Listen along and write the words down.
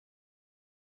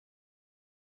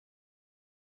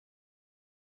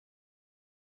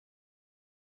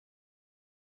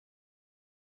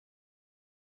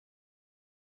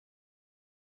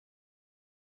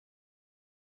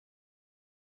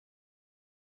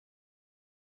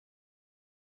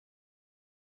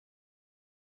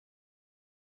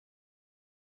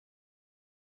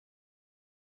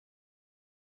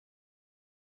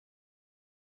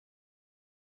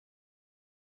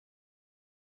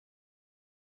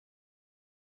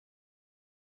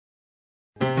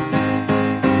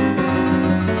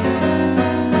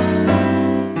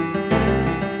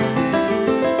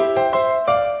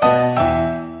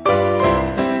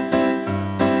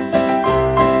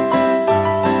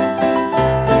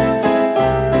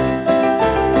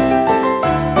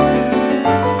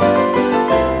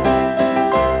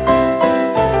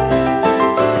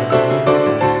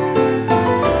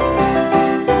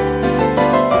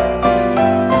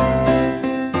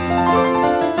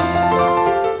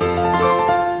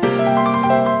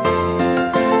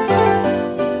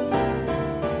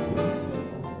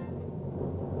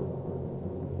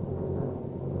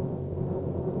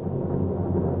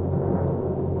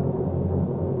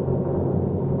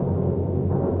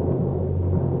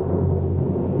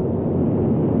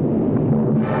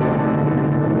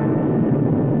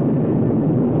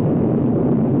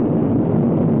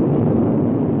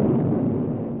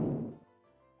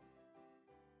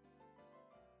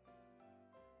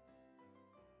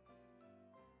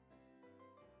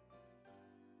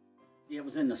It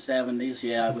was in the 70s.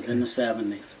 Yeah, it was in the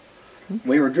 70s.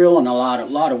 We were drilling a lot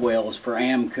of wells for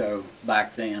AMCO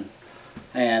back then,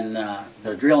 and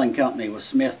the drilling company was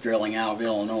Smith Drilling out of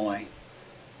Illinois.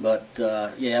 But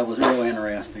yeah, it was real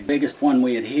interesting. Biggest one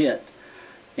we had hit,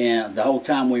 and the whole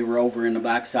time we were over in the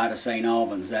backside of St.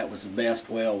 Albans, that was the best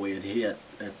well we had hit.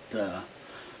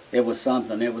 It was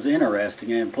something. It was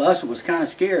interesting, and plus it was kind of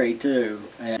scary too.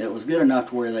 And it was good enough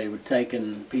to where they would take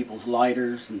in people's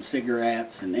lighters and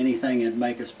cigarettes and anything that'd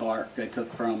make us spark, they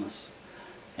took from us.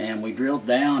 And we drilled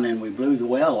down and we blew the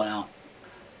well out,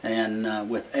 and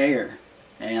with air,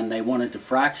 and they wanted to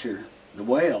fracture the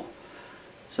well.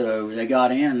 So they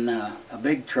got in a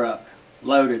big truck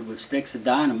loaded with sticks of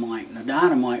dynamite, and the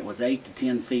dynamite was 8 to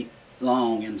 10 feet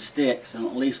long in sticks and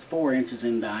at least 4 inches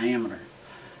in diameter.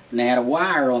 And they had a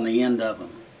wire on the end of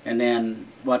them. And then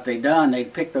what they'd done,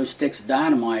 they'd pick those sticks of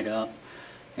dynamite up,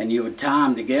 and you would tie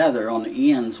them together on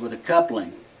the ends with a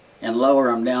coupling and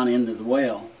lower them down into the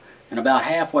well. And about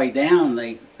halfway down,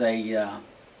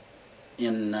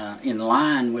 in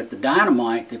line with the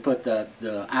dynamite, they put the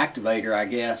activator, I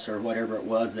guess, or whatever it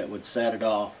was that would set it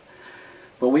off.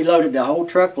 But we loaded the whole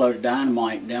truckload of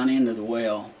dynamite down into the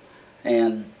well,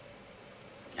 and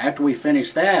after we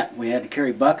finished that, we had to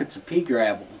carry buckets of pea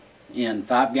gravel in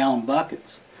 5-gallon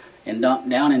buckets and dump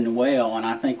down in the well, and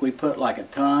I think we put like 1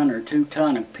 ton or 2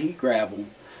 ton of pea gravel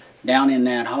down in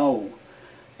that hole.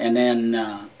 And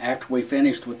then after we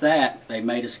finished with that, they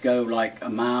made us go like a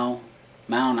mile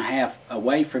and a half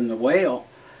away from the well,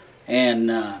 and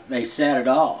they set it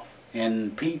off,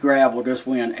 and pea gravel just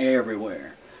went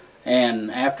everywhere. And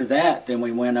after that, then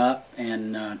we went up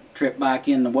and tripped back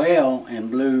in the well and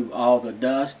blew all the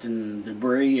dust and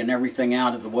debris and everything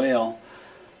out of the well,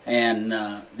 and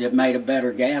it made a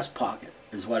better gas pocket,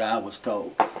 is what I was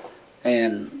told.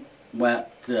 And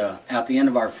at the end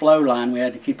of our flow line, we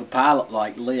had to keep a pilot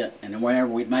light lit, and whenever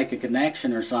we'd make a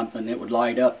connection or something, it would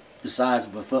light up the size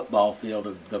of a football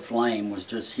field. The flame was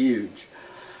just huge.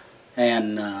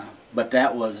 And but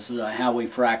that was how we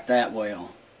fracked that well.